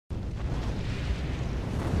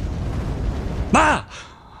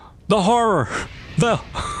The horror. The...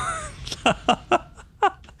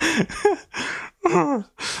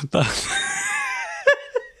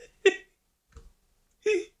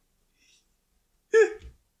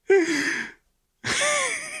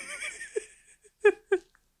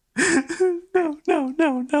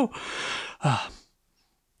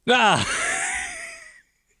 No.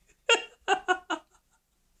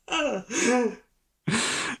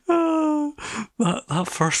 That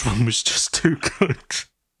first one was just too good.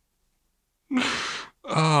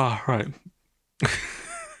 Right.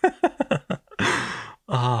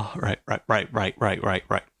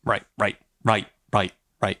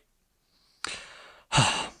 Right.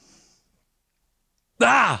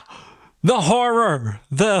 The horror!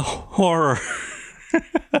 The horror!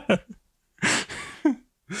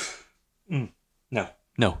 No.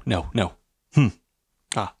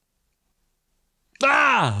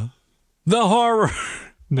 The horror!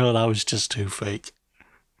 No, that was just too fake.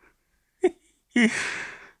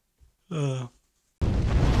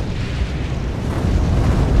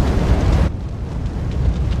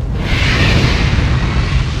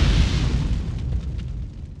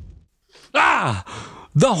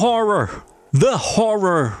 The horror! The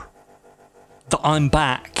horror! That I'm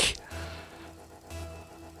back.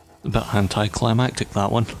 A bit anticlimactic,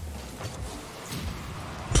 that one.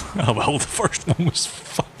 Oh well, the first one was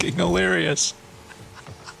fucking hilarious.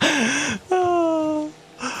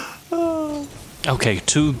 Okay,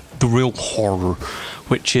 to the real horror,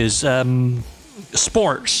 which is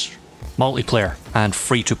sports, multiplayer, and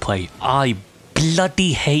free-to-play. I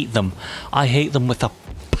bloody hate them. I hate them with a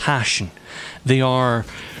passion. They are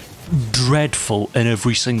dreadful in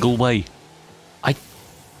every single way. I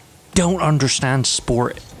don't understand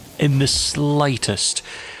sport in the slightest.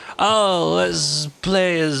 Oh, let's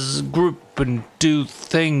play as a group and do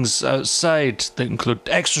things outside that include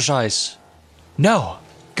exercise. No,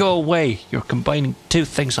 go away. You're combining two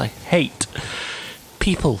things I hate.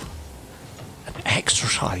 People and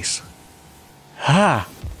exercise.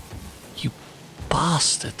 You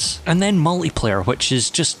bastards. And then multiplayer, which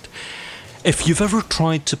is just... If you've ever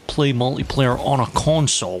tried to play multiplayer on a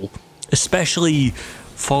console, especially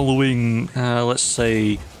following, let's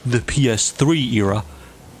say, the PS3 era,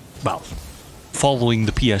 well, following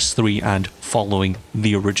the PS3 and following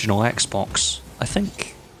the original Xbox, I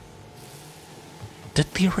think.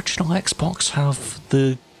 Did the original Xbox have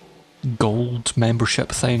the gold membership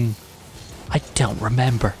thing? I don't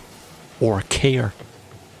remember or care.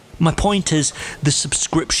 My point is, the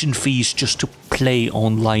subscription fees just to play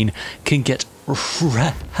online can get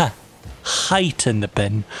height in the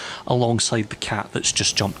bin alongside the cat that's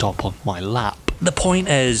just jumped up on my lap. The point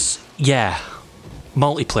is, yeah,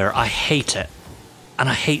 multiplayer, I hate it. And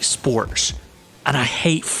I hate sports. And I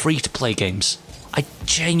hate free-to-play games. I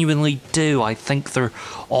genuinely do. I think they're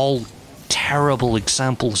all terrible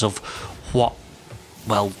examples of what,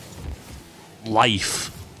 well,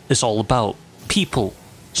 life is all about. People,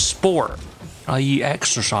 sport, i.e.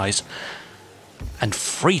 exercise, and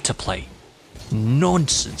free-to-play.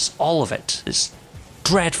 Nonsense. All of it is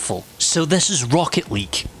dreadful. So this is Rocket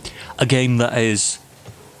League, a game that is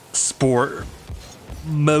sport,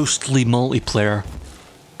 mostly multiplayer,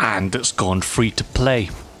 and it's gone free to play.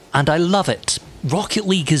 And I love it. Rocket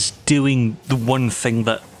League is doing the one thing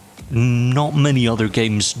that not many other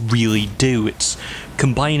games really do. It's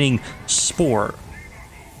combining sport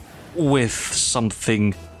with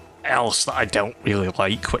something else that I don't really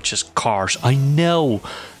like, which is cars. I know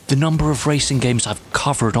the number of racing games I've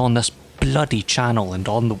covered on this bloody channel and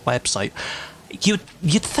on the website. You'd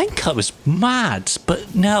think I was mad,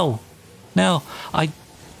 but no, I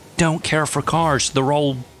don't care for cars. They're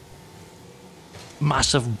all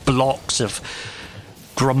massive blocks of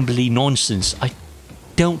grumbly nonsense. I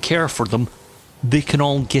don't care for them. They can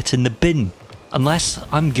all get in the bin. Unless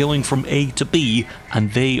I'm going from A to B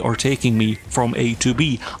and they are taking me from A to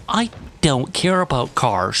B, I don't care about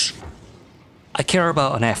cars. I care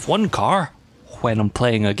about an F1 car when I'm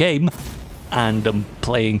playing a game, and I'm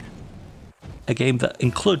playing a game that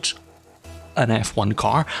includes an F1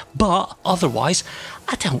 car, but otherwise,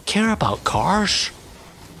 I don't care about cars.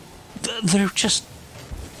 They're just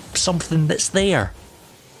something that's there.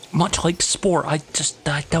 Much like sport, I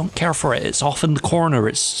don't care for it. It's off in the corner,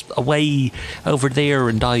 it's away over there,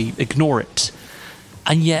 and I ignore it.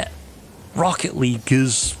 And yet, Rocket League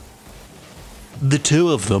is the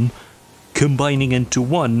two of them combining into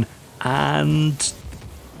one and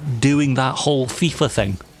doing that whole FIFA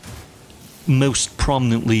thing. Most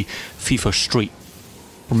prominently, FIFA Street.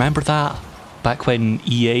 Remember that? Back when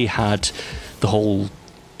EA had the whole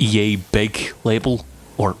EA Big label,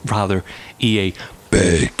 or rather, EA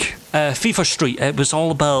big. FIFA Street, it was all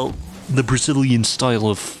about the Brazilian style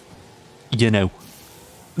of, you know,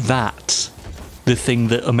 that. The thing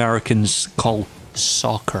that Americans call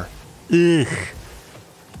soccer. Ugh.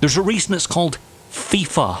 There's a reason it's called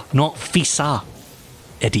FIFA, not FISA.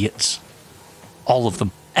 Idiots. All of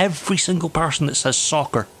them. Every single person that says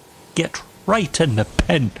soccer, get right in the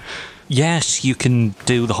bin. Yes, you can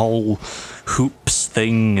do the whole hoops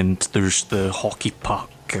thing, and there's the hockey puck,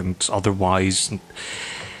 and otherwise...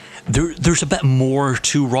 There's a bit more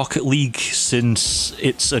to Rocket League since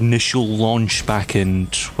its initial launch back in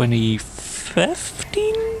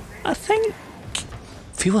 2015, I think?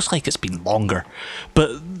 Feels like it's been longer.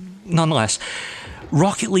 But nonetheless,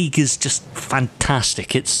 Rocket League is just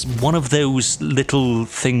fantastic. It's one of those little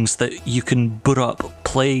things that you can boot up,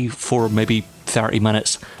 play for maybe 30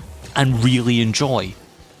 minutes, and really enjoy.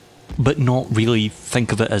 But not really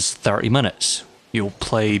think of it as 30 minutes. You'll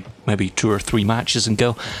play maybe 2 or 3 matches and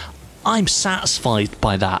go, I'm satisfied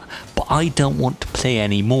by that, but I don't want to play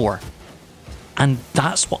any more. And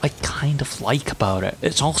that's what I kind of like about it.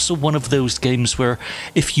 It's also one of those games where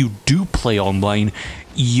if you do play online,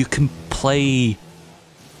 you can play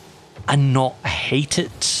and not hate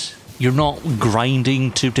it. You're not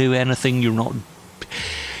grinding to do anything. You're not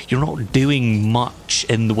doing much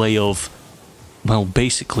in the way of, well,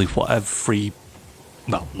 basically what every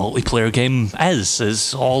multiplayer game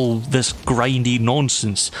is all this grindy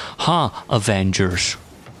nonsense. Avengers.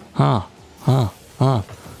 I'm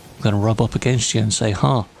gonna rub up against you and say,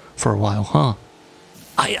 for a while,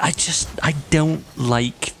 I don't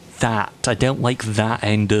like that. I don't like that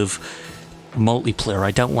end of multiplayer.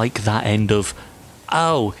 I don't like that end of,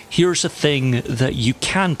 oh, here's a thing that you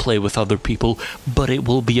can play with other people, but it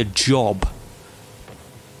will be a job.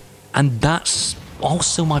 And that's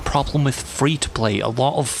also my problem with free-to-play. A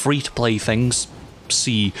lot of free-to-play things,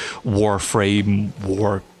 see Warframe,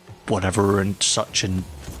 War whatever and such, and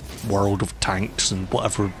World of Tanks and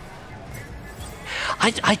whatever.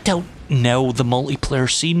 I don't know the multiplayer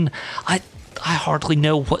scene. I hardly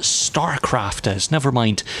know what StarCraft is, never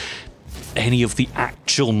mind any of the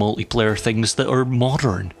actual multiplayer things that are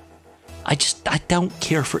modern. I don't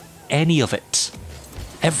care for any of it.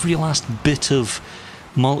 Every last bit of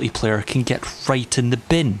multiplayer can get right in the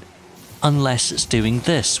bin, unless it's doing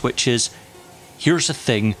this, which is, here's a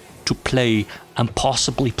thing to play and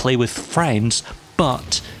possibly play with friends,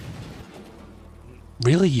 but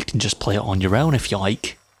really you can just play it on your own if you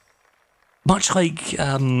like. Much like,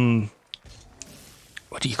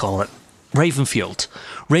 what do you call it? Ravenfield.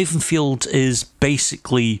 Ravenfield is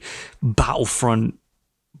basically Battlefront,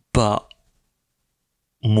 but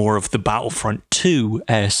more of the Battlefront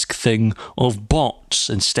 2-esque thing of bots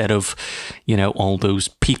instead of, you know, all those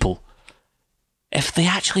people. If they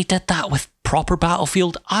actually did that with proper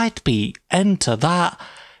Battlefield, I'd be into that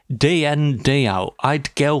day in, day out.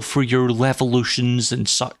 I'd go for your Levolutions and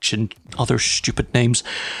such and other stupid names,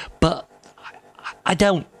 but I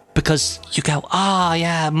don't, because you go,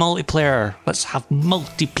 yeah, multiplayer, let's have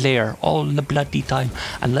multiplayer all the bloody time,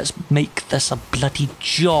 and let's make this a bloody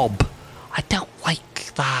job. I don't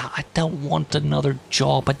like that. I don't want another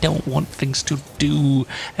job. I don't want things to do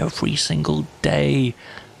every single day.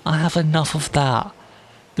 I have enough of that.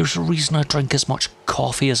 There's a reason I drink as much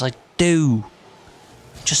coffee as I do.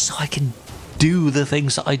 Just so I can do the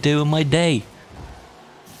things that I do in my day.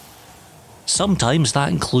 Sometimes that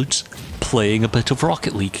includes playing a bit of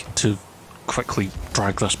Rocket League, to quickly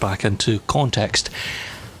drag this back into context.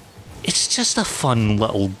 It's just a fun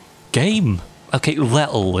little game. Okay,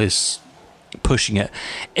 little is pushing it.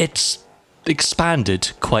 It's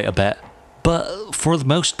expanded quite a bit, but for the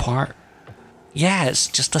most part, yeah, it's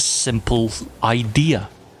just a simple idea.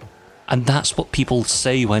 And that's what people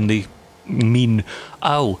say when they mean,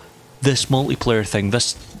 oh, this multiplayer thing,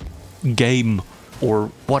 this game, or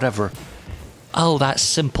whatever. Oh, that's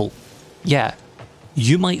simple. Yeah,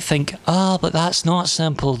 you might think, but that's not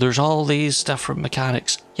simple. There's all these different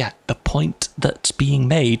mechanics. Yeah, the point that's being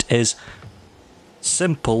made is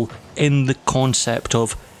simple in the concept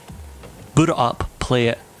of boot it up, play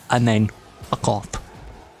it, and then fuck off.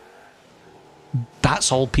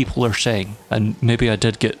 That's all people are saying. And maybe I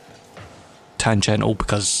did get tangential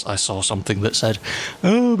because I saw something that said,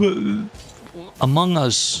 oh, but Among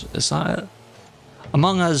Us, is that it?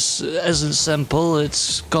 Among Us isn't simple,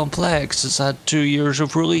 it's complex, it's had 2 years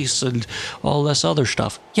of release and all this other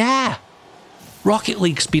stuff. Yeah! Rocket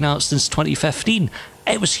League's been out since 2015.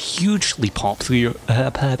 It was hugely popular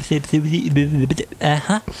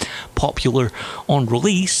on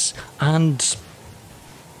release, and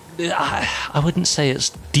I wouldn't say it's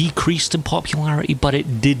decreased in popularity, but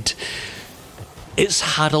it did it's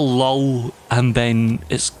had a lull and then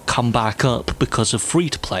it's come back up because of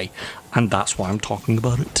free-to-play. And that's why I'm talking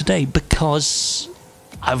about it today, because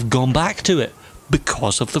I've gone back to it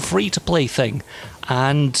because of the free-to-play thing.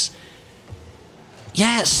 And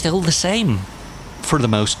yeah, it's still the same for the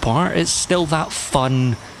most part. It's still that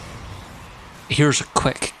fun, here's a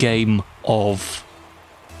quick game of,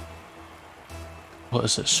 what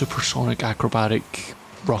is it, supersonic, acrobatic,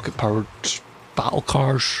 rocket-powered battle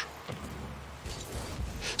cars?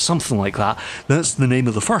 Something like that. That's the name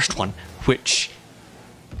of the first one, which,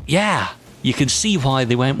 yeah, you can see why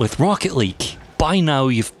they went with Rocket League. By now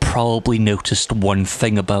you've probably noticed one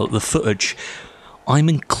thing about the footage. I'm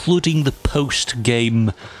including the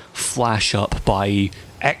post-game flash-up by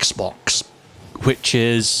Xbox, which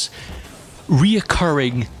is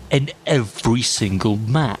reoccurring in every single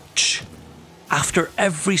match. After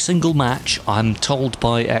every single match, I'm told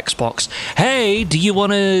by Xbox, hey, do you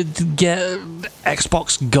want to get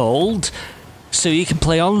Xbox Gold so you can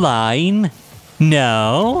play online?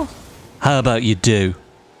 No? How about you do?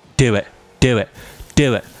 Do it. Do it.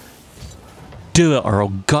 Do it. Do it or I'll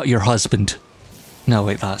gut your husband. No,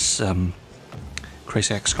 wait, that's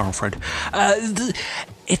Crazy Ex-Girlfriend.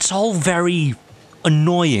 It's all very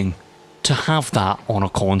annoying to have that on a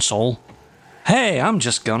console. Hey, I'm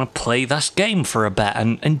just gonna play this game for a bit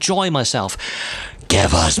and enjoy myself.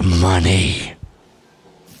 Give us money.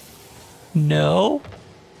 No,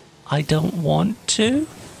 I don't want to.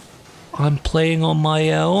 I'm playing on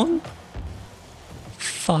my own.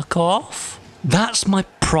 Fuck off. That's my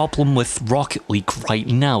problem with Rocket League right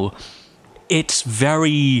now. It's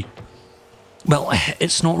very... well,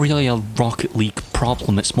 it's not really a Rocket League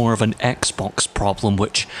problem, it's more of an Xbox problem,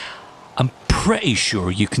 which I'm pretty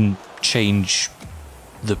sure you can change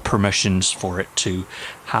the permissions for it to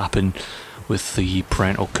happen with the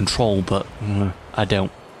parental control, but I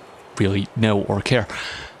don't really know or care.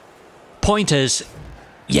 Point is,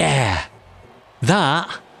 yeah,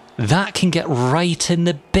 that can get right in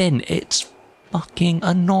the bin. It's fucking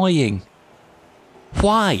annoying.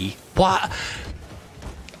 Why? Why?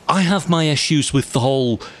 I have my issues with the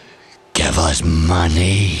whole give us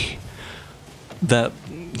money that,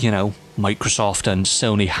 you know, Microsoft and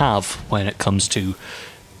Sony have when it comes to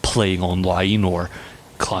playing online or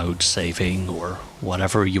cloud saving or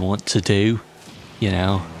whatever you want to do. You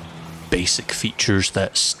know, basic features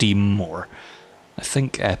that Steam or I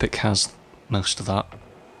think Epic has most of that.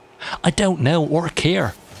 I don't know or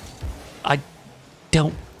care. I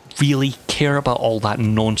don't really care about all that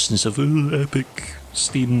nonsense of Epic,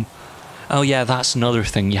 Steam. Oh yeah, that's another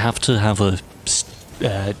thing. You have to have a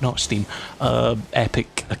not Steam,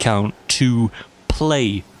 Epic account to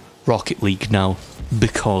play Rocket League now,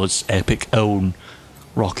 because Epic own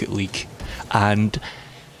Rocket League, and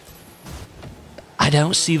I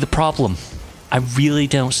don't see the problem. I really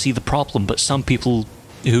don't see the problem, but some people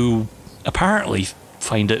who apparently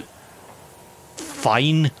find it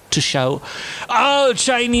fine to shout, oh,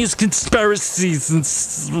 Chinese conspiracies and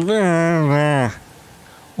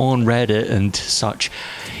on Reddit and such.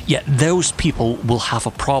 Yeah, those people will have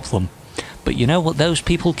a problem. But you know what those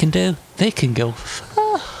people can do? They can go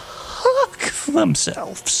fuck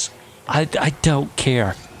themselves. I don't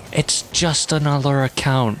care. It's just another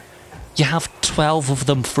account. You have 12 of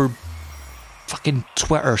them for fucking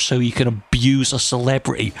Twitter so you can abuse a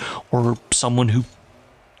celebrity or someone who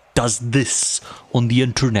does this on the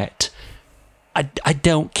internet. I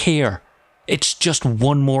don't care. It's just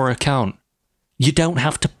one more account. You don't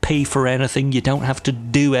have to pay for anything, you don't have to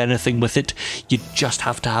do anything with it, you just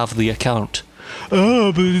have to have the account.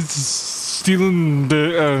 Oh, but it's stealing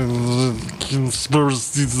the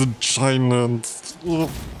conspiracies in China.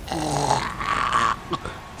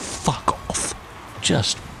 Fuck off.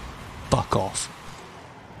 Just fuck off.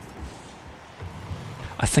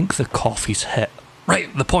 I think the coffee's hit.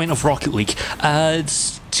 Right, the point of Rocket League.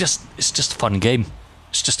 It's just a fun game.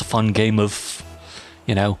 It's just a fun game of,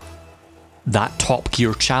 you know, that Top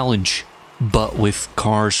Gear challenge, but with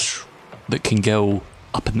cars that can go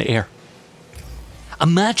up in the air.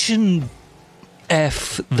 Imagine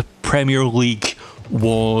if the Premier League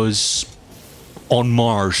was on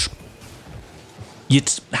Mars.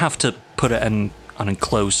 You'd have to put it in an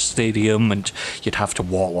enclosed stadium and you'd have to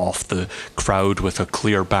wall off the crowd with a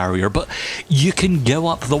clear barrier, but you can go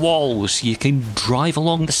up the walls, you can drive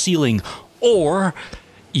along the ceiling, or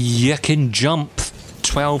you can jump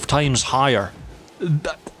 12 times higher.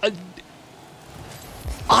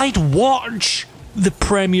 I'd watch the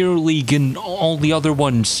Premier League and all the other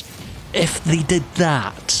ones if they did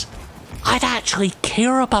that. I'd actually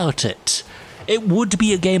care about it. It would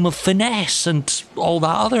be a game of finesse and all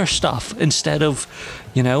that other stuff instead of,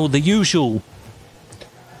 you know, the usual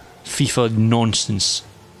FIFA nonsense.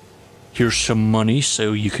 Here's some money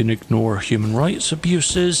so you can ignore human rights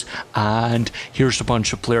abuses, and here's a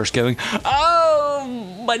bunch of players going,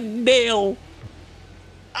 oh, my nail!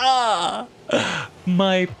 Ah,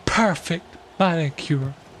 my perfect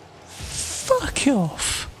manicure. Fuck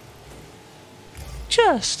off.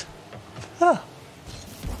 Just fuck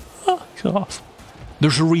off.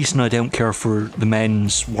 There's a reason I don't care for the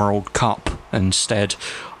Men's World Cup. Instead,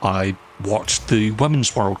 I watched the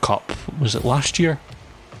Women's World Cup. Was it last year?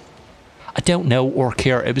 I don't know or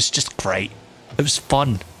care. It was just great. It was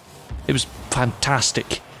fun. It was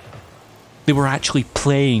fantastic. They were actually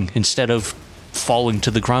playing instead of falling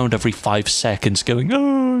to the ground every 5 seconds going,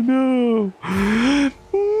 oh no,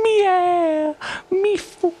 meow, me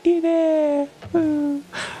fucking air.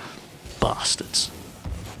 Bastards.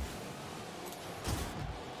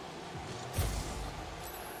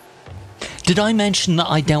 Did I mention that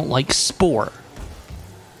I don't like sport?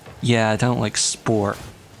 Yeah, I don't like sport.